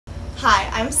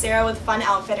Hi, I'm Sarah with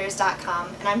FunOutfitters.com,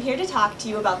 and I'm here to talk to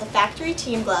you about the Factory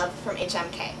Team Glove from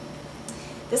HMK.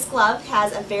 This glove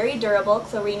has a very durable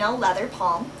Clarino leather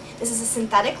palm. This is a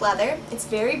synthetic leather, it's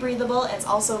very breathable, and it's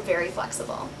also very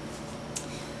flexible.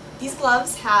 These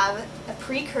gloves have a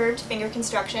pre-curved finger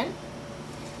construction,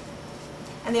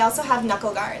 and they also have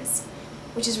knuckle guards,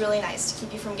 which is really nice to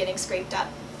keep you from getting scraped up.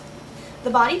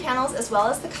 The body panels as well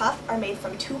as the cuff are made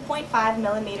from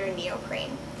 2.5mm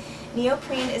neoprene.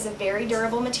 Neoprene is a very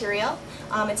durable material.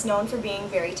 It's known for being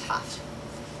very tough.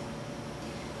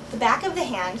 The back of the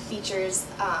hand features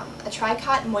a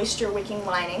tricot moisture wicking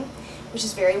lining, which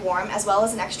is very warm, as well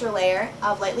as an extra layer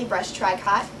of lightly brushed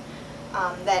tricot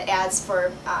that adds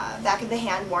for back of the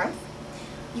hand warmth.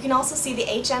 You can also see the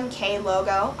HMK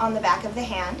logo on the back of the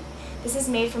hand. This is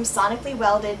made from sonically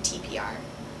welded TPR.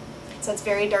 So it's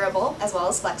very durable as well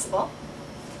as flexible.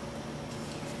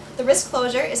 The wrist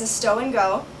closure is a stow and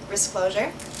go wrist closure.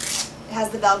 It has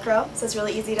the Velcro, so it's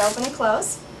really easy to open and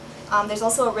close. There's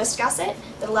also a wrist gusset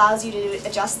that allows you to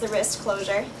adjust the wrist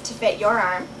closure to fit your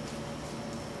arm.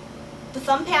 The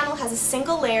thumb panel has a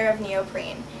single layer of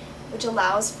neoprene, which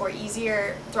allows for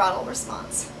easier throttle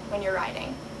response when you're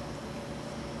riding.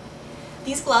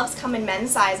 These gloves come in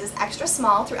men's sizes extra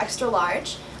small through extra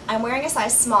large. I'm wearing a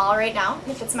size small right now,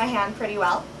 and it fits my hand pretty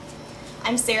well.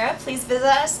 I'm Sarah. Please visit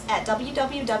us at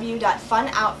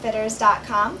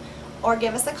www.funoutfitters.com or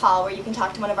give us a call where you can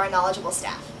talk to one of our knowledgeable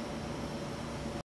staff.